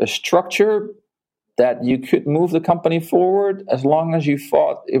with a structure that you could move the company forward as long as you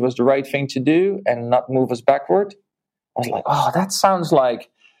thought it was the right thing to do and not move us backward. I was like, oh, that sounds like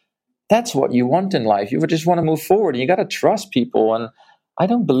that's what you want in life. You just want to move forward. You got to trust people. And I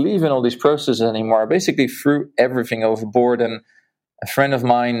don't believe in all these processes anymore. I basically threw everything overboard. And a friend of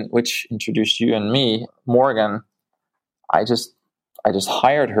mine, which introduced you and me, Morgan, I just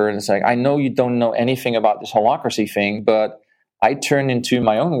hired her, and it's like, I know you don't know anything about this holacracy thing, but I turned into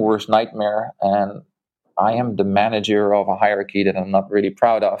my own worst nightmare, and I am the manager of a hierarchy that I'm not really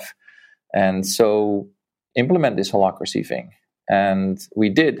proud of. And so implement this holacracy thing. And we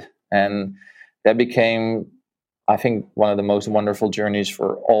did. And that became, I think, one of the most wonderful journeys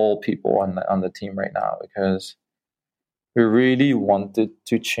for all people on the team right now, because we really wanted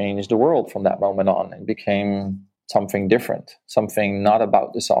to change the world from that moment on. It became something different, something not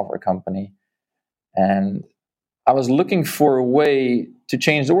about the software company. And I was looking for a way to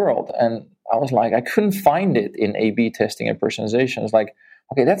change the world. And I was like, I couldn't find it in A/B testing and personalization. It's like,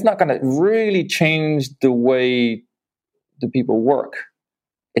 okay, that's not going to really change the way the people work.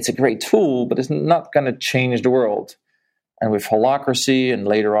 It's a great tool, but it's not going to change the world. And with holacracy, and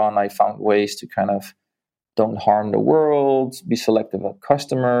later on, I found ways to kind of don't harm the world, be selective of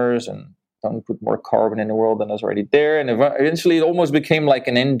customers, and don't put more carbon in the world than is already there. And eventually, it almost became like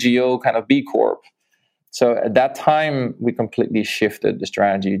an NGO kind of B Corp. So at that time, we completely shifted the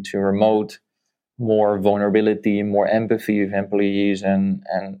strategy to remote, more vulnerability, more empathy with employees, and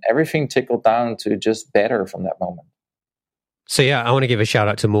everything trickled down to just better from that moment. So yeah, I want to give a shout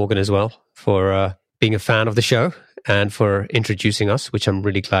out to Morgan as well for being a fan of the show and for introducing us, which I'm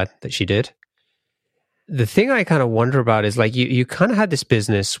really glad that she did. The thing I kind of wonder about is like you kind of had this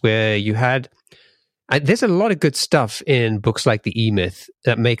business where you had, there's a lot of good stuff in books like The E-Myth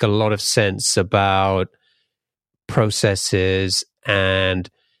that make a lot of sense about processes and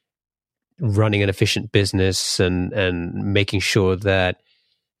running an efficient business and making sure that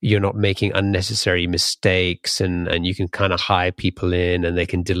you're not making unnecessary mistakes, and you can kind of hire people in and they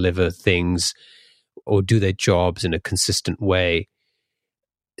can deliver things or do their jobs in a consistent way.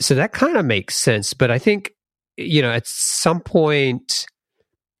 So that kind of makes sense. But I think, at some point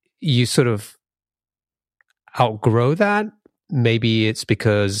you sort of outgrow that. Maybe it's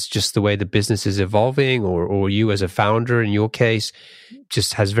because just the way the business is evolving, or you as a founder, in your case,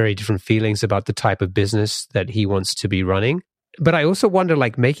 just has very different feelings about the type of business that he wants to be running. But I also wonder,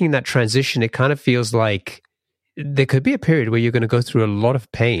 like, making that transition, it kind of feels like there could be a period where you're going to go through a lot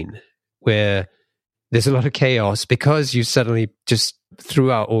of pain, where there's a lot of chaos because you suddenly just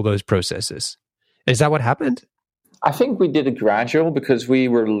threw out all those processes. Is that what happened? I think we did it gradual because we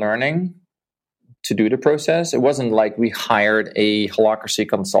were learning to do the process. It wasn't like we hired a holacracy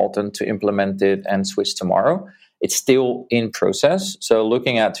consultant to implement it and switch tomorrow. It's still in process. So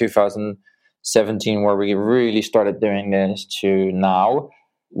looking at 2017, where we really started doing this, to now,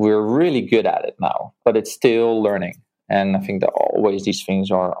 we're really good at it now, but it's still learning. And I think that always these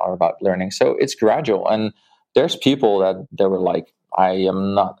things are about learning. So it's gradual. And there's people that were like, I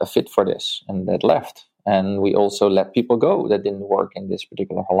am not a fit for this, and that left. And we also let people go that didn't work in this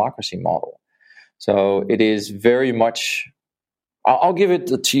particular holacracy model. So it is very much, I'll give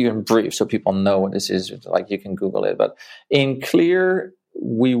it to you in brief so people know what this is. Like, you can Google it. But in clear,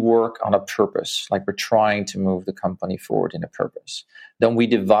 we work on a purpose. Like, we're trying to move the company forward in a purpose. Then we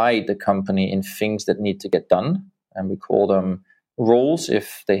divide the company in things that need to get done. And we call them roles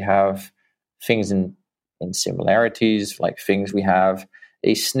if they have things in similarities, like things we have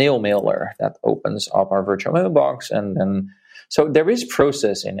a snail mailer that opens up our virtual mailbox. And then, so there is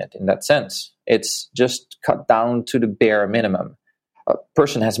process in it in that sense. It's just cut down to the bare minimum.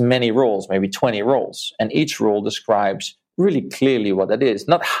 person has many roles, maybe 20 roles, and each role describes really clearly what that is.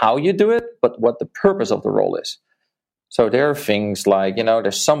 Not how you do it, but what the purpose of the role is. So there are things like,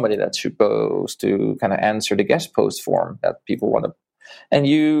 there's somebody that's supposed to kind of answer the guest post form that people want to, and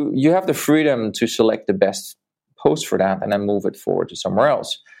you have the freedom to select the best post for that and then move it forward to somewhere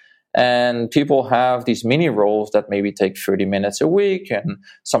else. And people have these mini roles that maybe take 30 minutes a week, and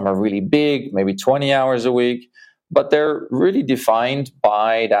some are really big, maybe 20 hours a week, but they're really defined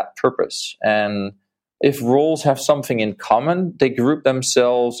by that purpose. And if roles have something in common, they group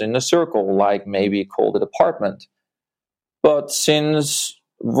themselves in a circle, like maybe called a department. But since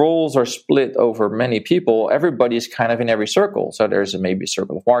roles are split over many people, everybody's kind of in every circle. So there's maybe a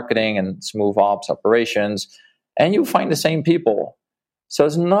circle of marketing and smooth ops operations, and you find the same people. So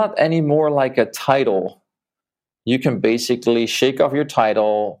it's not anymore like a title. You can basically shake off your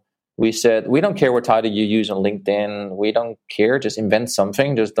title. We said, we don't care what title you use on LinkedIn. We don't care. Just invent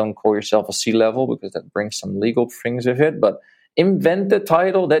something. Just don't call yourself a C-level, because that brings some legal things with it. But invent the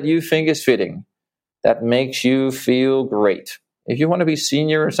title that you think is fitting, that makes you feel great. If you want to be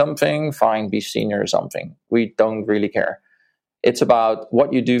senior or something, fine, be senior or something. We don't really care. It's about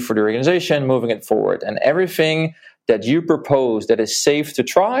what you do for the organization, moving it forward. And everything that you propose that is safe to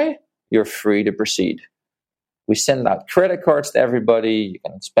try, you're free to proceed. We send out credit cards to everybody. You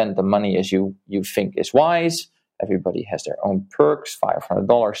can spend the money as you think is wise. Everybody has their own perks,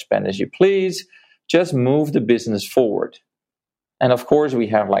 $500, spend as you please. Just move the business forward. And of course, we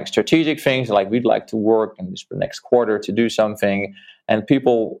have like strategic things, like we'd like to work in this next quarter to do something. And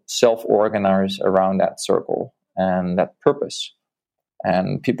people self-organize around that circle and that purpose.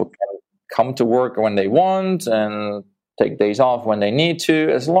 And people can come to work when they want and take days off when they need to,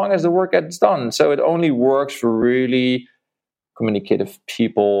 as long as the work gets done. So it only works for really communicative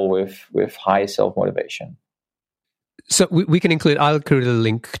people with high self-motivation. So we can I'll include a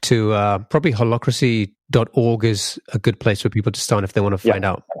link to probably holacracy.org is a good place for people to start if they want to find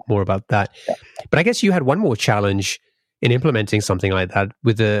out more about that. Yeah. But I guess you had one more challenge in implementing something like that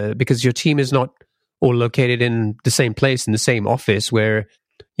because your team is not all located in the same place, in the same office, where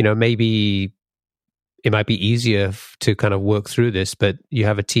maybe it might be easier to kind of work through this, but you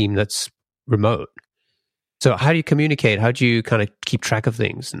have a team that's remote. So how do you communicate? How do you kind of keep track of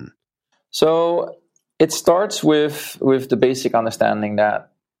things? So it starts with the basic understanding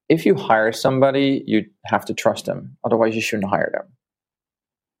that if you hire somebody, you have to trust them. Otherwise, you shouldn't hire them.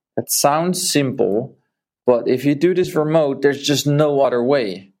 That sounds simple, but if you do this remote, there's just no other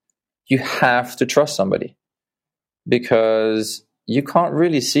way. You have to trust somebody, because you can't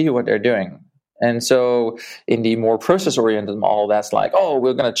really see what they're doing. And so in the more process-oriented model, that's like,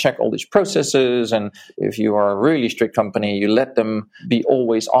 we're going to check all these processes. And if you are a really strict company, you let them be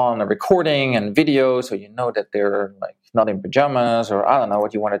always on a recording and video, so you know that they're like not in pajamas, or I don't know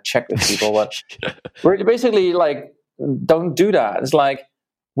what you want to check with people. But we're basically like, don't do that. It's like,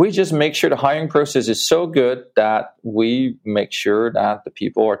 we just make sure the hiring process is so good that we make sure that the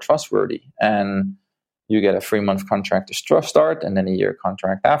people are trustworthy. And you get a 3-month contract to start, and then a year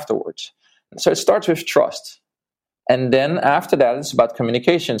contract afterwards. So it starts with trust. And then after that, it's about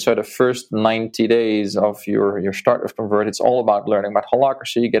communication. So the first 90 days of your start of Convert, it's all about learning about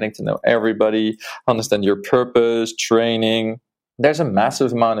holacracy, getting to know everybody, understand your purpose, training. There's a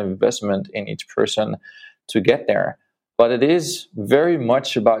massive amount of investment in each person to get there. But it is very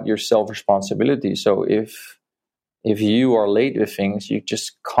much about your self-responsibility. So if you are late with things, you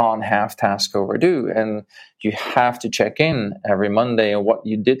just can't have task overdue, and you have to check in every Monday on what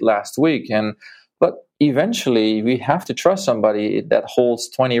you did last week. But eventually, we have to trust somebody that holds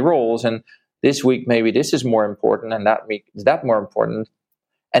 20 roles, and this week maybe this is more important, and that week is that more important.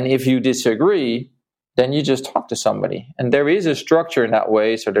 And if you disagree, then you just talk to somebody. And there is a structure in that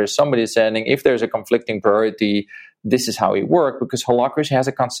way. So there's somebody saying, if there's a conflicting priority, this is how we work, because holacracy has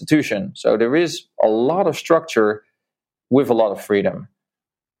a constitution. So there is a lot of structure with a lot of freedom.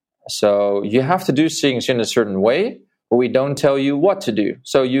 So you have to do things in a certain way, but we don't tell you what to do.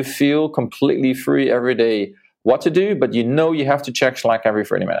 So you feel completely free every day what to do, but you have to check Slack every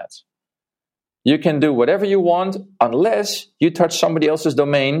 30 minutes. You can do whatever you want unless you touch somebody else's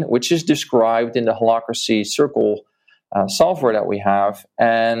domain, which is described in the Holacracy Circle software that we have.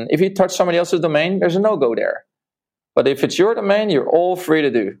 And if you touch somebody else's domain, there's a no-go there. But if it's your domain, you're all free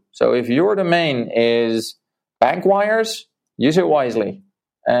to do. So if your domain is bank wires, use it wisely.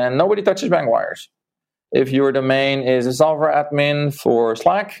 And nobody touches bank wires. If your domain is a software admin for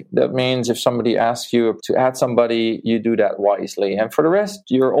Slack, that means if somebody asks you to add somebody, you do that wisely. And for the rest,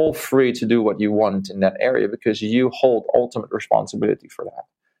 you're all free to do what you want in that area because you hold ultimate responsibility for that,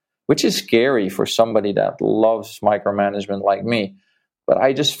 which is scary for somebody that loves micromanagement like me. But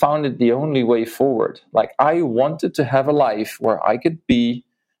I just found it the only way forward. Like, I wanted to have a life where I could be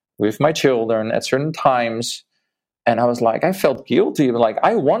with my children at certain times. And I was like, I felt guilty. Like,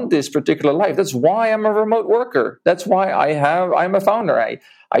 I want this particular life. That's why I'm a remote worker. That's why I'm a founder.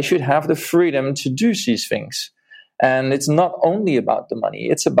 I should have the freedom to do these things. And it's not only about the money.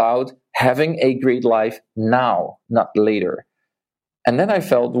 It's about having a great life now, not later. And then I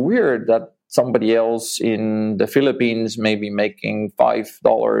felt weird that somebody else in the Philippines may be making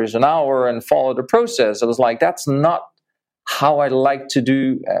 $5 an hour and follow the process. I was like, that's not how I like to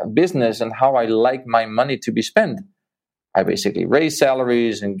do business and how I like my money to be spent. I basically raised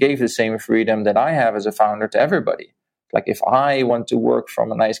salaries and gave the same freedom that I have as a founder to everybody. Like, if I want to work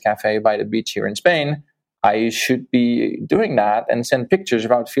from a nice cafe by the beach here in Spain, I should be doing that and send pictures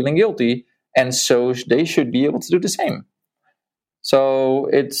without feeling guilty. And so they should be able to do the same. So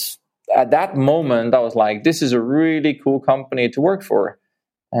it's at that moment, I was like, this is a really cool company to work for.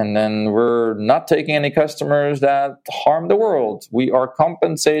 And then we're not taking any customers that harm the world. We are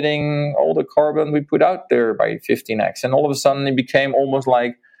compensating all the carbon we put out there by 15x. And all of a sudden, it became almost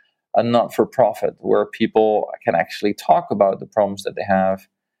like a not-for-profit where people can actually talk about the problems that they have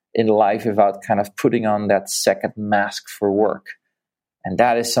in life without kind of putting on that second mask for work. And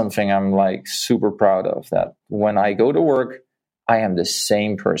that is something I'm like super proud of, that when I go to work, I am the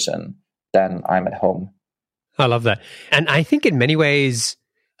same person than I'm at home. I love that. And I think in many ways,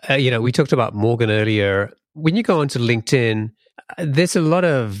 we talked about Morgan earlier. When you go onto LinkedIn, there's a lot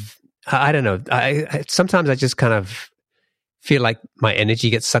of, I don't know, sometimes I just kind of feel like my energy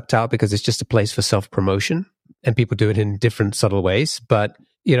gets sucked out because it's just a place for self-promotion and people do it in different subtle ways. But,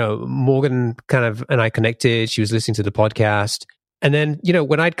 Morgan kind of, and I connected, she was listening to the podcast. And then,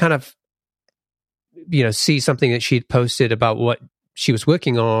 when I'd kind of, see something that she'd posted about what she was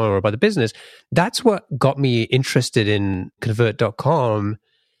working on or about the business, that's what got me interested in convert.com.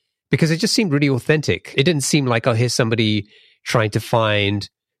 Because it just seemed really authentic. It didn't seem like, oh, here's somebody trying to find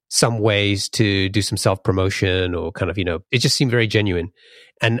some ways to do some self-promotion or kind of, it just seemed very genuine.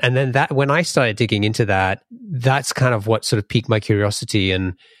 And then that, when I started digging into that, that's kind of what sort of piqued my curiosity.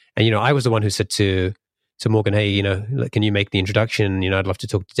 And I was the one who said to Morgan, hey, can you make the introduction? I'd love to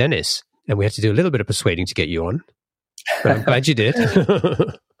talk to Dennis. And we had to do a little bit of persuading to get you on. But I'm glad you did.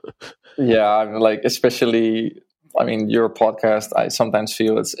 Yeah, I'm like, especially, your podcast, I sometimes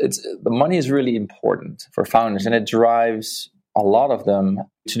feel it's the money is really important for founders, and it drives a lot of them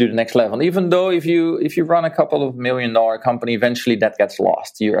to do the next level. And even though if you run a couple of $1 million company, eventually that gets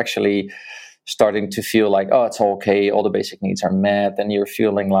lost. You're actually starting to feel like, oh, it's okay, all the basic needs are met, and you're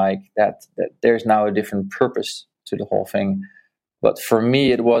feeling like that there's now a different purpose to the whole thing. But for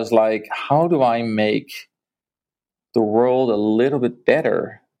me, it was like, how do I make the world a little bit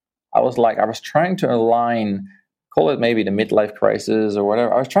better? I was trying to align, call it maybe the midlife crisis or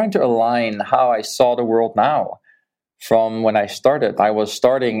whatever. I was trying to align how I saw the world now from when I started. I was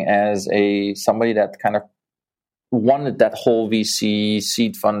starting as somebody that kind of wanted that whole VC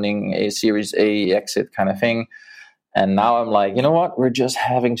seed funding, a Series A exit kind of thing. And now I'm like, you know what? We're just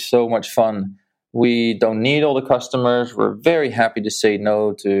having so much fun. We don't need all the customers. We're very happy to say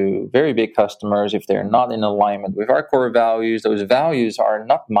no to very big customers if they're not in alignment with our core values. Those values are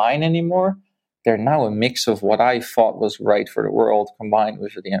not mine anymore. They're now a mix of what I thought was right for the world combined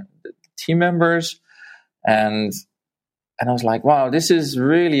with the team members. And I was like, wow, this is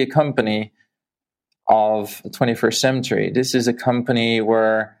really a company of the 21st century. This is a company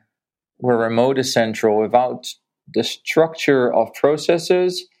where remote is central without the structure of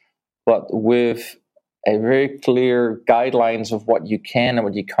processes, but with a very clear guidelines of what you can and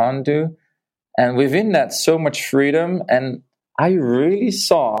what you can't do. And within that, so much freedom. And I really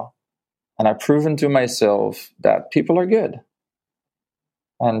saw, and I've proven to myself, that people are good.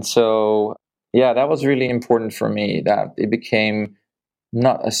 And so, yeah, that was really important for me, that it became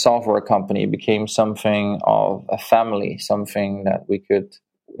not a software company, it became something of a family, something that we could,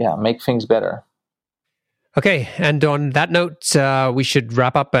 make things better. Okay, and on that note, we should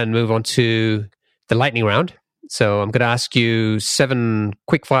wrap up and move on to the lightning round. So I'm going to ask you 7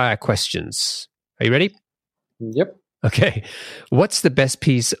 quick-fire questions. Are you ready? Yep. Okay. What's the best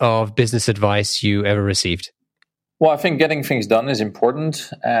piece of business advice you ever received? Well, I think getting things done is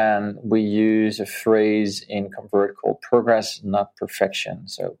important, and we use a phrase in Convert called progress, not perfection.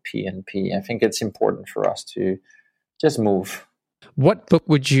 So P&P. I think it's important for us to just move. What book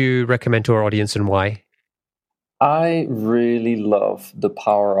would you recommend to our audience and why? I really love The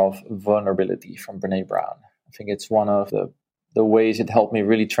Power of Vulnerability from Brené Brown. I think it's one of the ways it helped me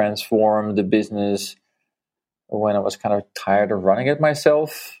really transform the business when I was kind of tired of running it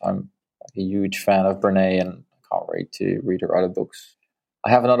myself. I'm a huge fan of Brené and I can't wait to read her other books. I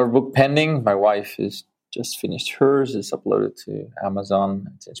have another book pending. My wife is just finished hers. It's uploaded to Amazon.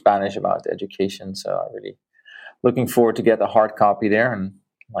 It's in Spanish about education. So I'm really looking forward to get a hard copy there. And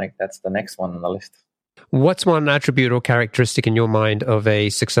like, that's the next one on the list. What's one attribute or characteristic in your mind of a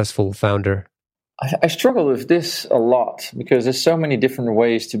successful founder? I struggle with this a lot because there's so many different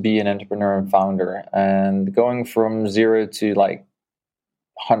ways to be an entrepreneur and founder. And going from 0 to like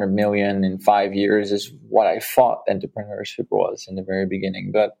 100 million in 5 years is what I thought entrepreneurship was in the very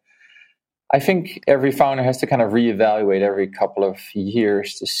beginning. But I think every founder has to kind of reevaluate every couple of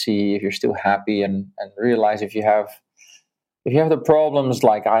years to see if you're still happy and realize if you have the problems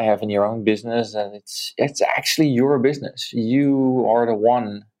like I have in your own business, and it's actually your business. You are the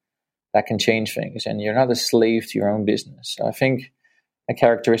one that can change things, and you're not a slave to your own business. So I think a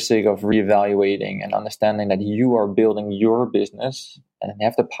characteristic of reevaluating and understanding that you are building your business and you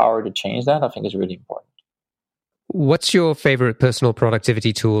have the power to change that, I think is really important. What's your favorite personal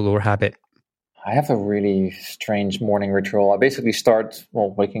productivity tool or habit? I have a really strange morning ritual. I basically start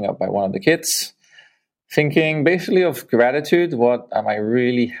waking up by one of the kids, thinking basically of gratitude. What am I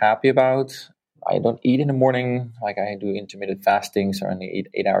really happy about? I don't eat in the morning like I do intermittent fasting, so I only eat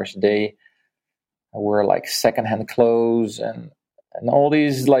 8 hours a day. I wear like secondhand clothes and all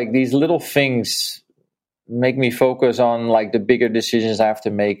these little things make me focus on like the bigger decisions I have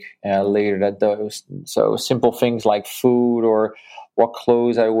to make later. That those so simple things like food or what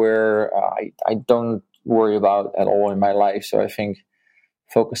clothes I wear, I don't worry about at all in my life. So I think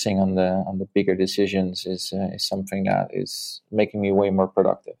focusing on the bigger decisions is something that is making me way more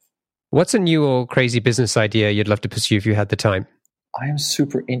productive. What's a new or crazy business idea you'd love to pursue if you had the time? I am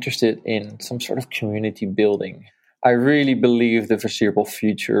super interested in some sort of community building. I really believe the foreseeable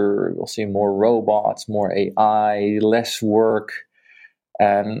future, we'll see more robots, more AI, less work.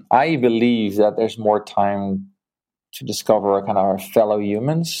 And I believe that there's more time to discover kind of our fellow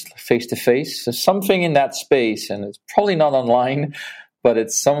humans face to face. So something in that space, and it's probably not online, but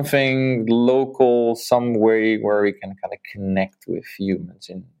it's something local, some way where we can kind of connect with humans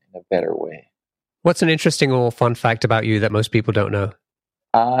in a better way. What's an interesting or fun fact about you that most people don't know?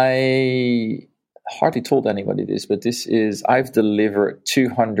 I hardly told anybody this, but I've delivered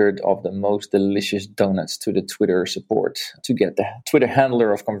 200 of the most delicious donuts to the Twitter support to get the Twitter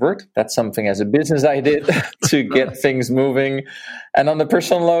handler of Convert. That's something as a business I did to get things moving. And on the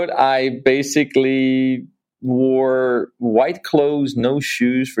personal note, I basically wore white clothes, no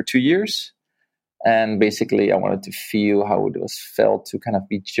shoes for 2 years. And basically I wanted to feel how it was felt to kind of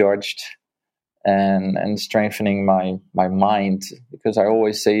be judged and strengthening my mind, because I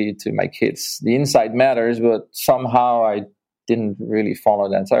always say to my kids, the inside matters, but somehow I didn't really follow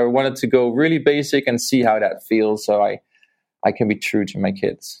that. So I wanted to go really basic and see how that feels so I can be true to my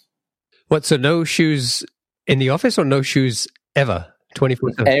kids. What, so no shoes in the office or no shoes ever?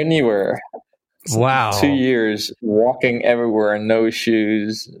 24/7? Anywhere. Wow. 2 years walking everywhere, no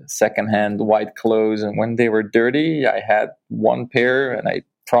shoes, secondhand white clothes. And when they were dirty, I had one pair and I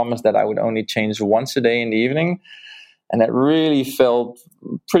promised that I would only change once a day in the evening. And it really felt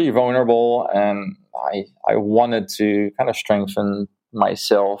pretty vulnerable. And I wanted to kind of strengthen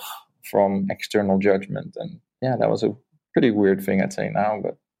myself from external judgment. And yeah, that was a pretty weird thing I'd say now,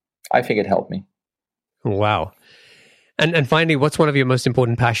 but I think it helped me. Wow. And finally, what's one of your most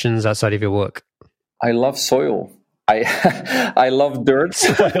important passions outside of your work? I love soil. I love dirt.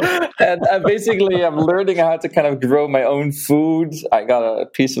 And basically, I'm learning how to kind of grow my own food. I got a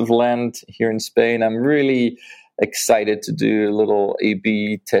piece of land here in Spain. I'm really excited to do a little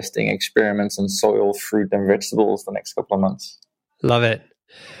A/B testing experiments on soil, fruit, and vegetables the next couple of months. Love it.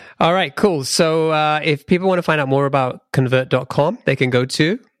 All right, cool. So if people want to find out more about convert.com, they can go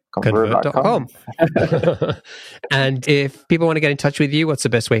to convert.com. And if people want to get in touch with you, what's the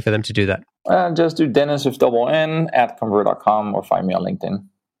best way for them to do that? Just do Dennis with double N at convert.com or find me on LinkedIn.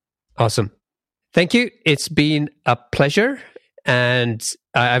 Awesome. Thank you. It's been a pleasure. And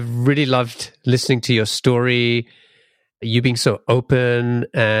I've really loved listening to your story, you being so open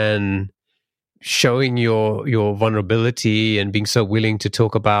and showing your vulnerability and being so willing to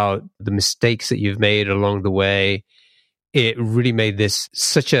talk about the mistakes that you've made along the way. It really made this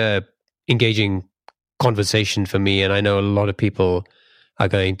such a engaging conversation for me. And I know a lot of people are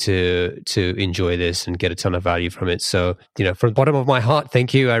going to enjoy this and get a ton of value from it. So, from the bottom of my heart,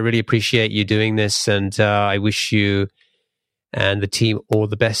 thank you. I really appreciate you doing this. And I wish you and the team all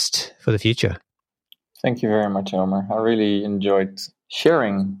the best for the future. Thank you very much, Omer. I really enjoyed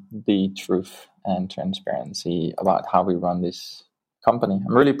sharing the truth and transparency about how we run this company.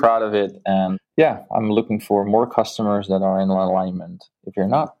 I'm really proud of it. And yeah, I'm looking for more customers that are in alignment. If you're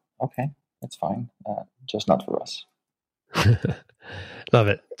not, okay, it's fine. Just not for us. Love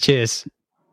it. Cheers.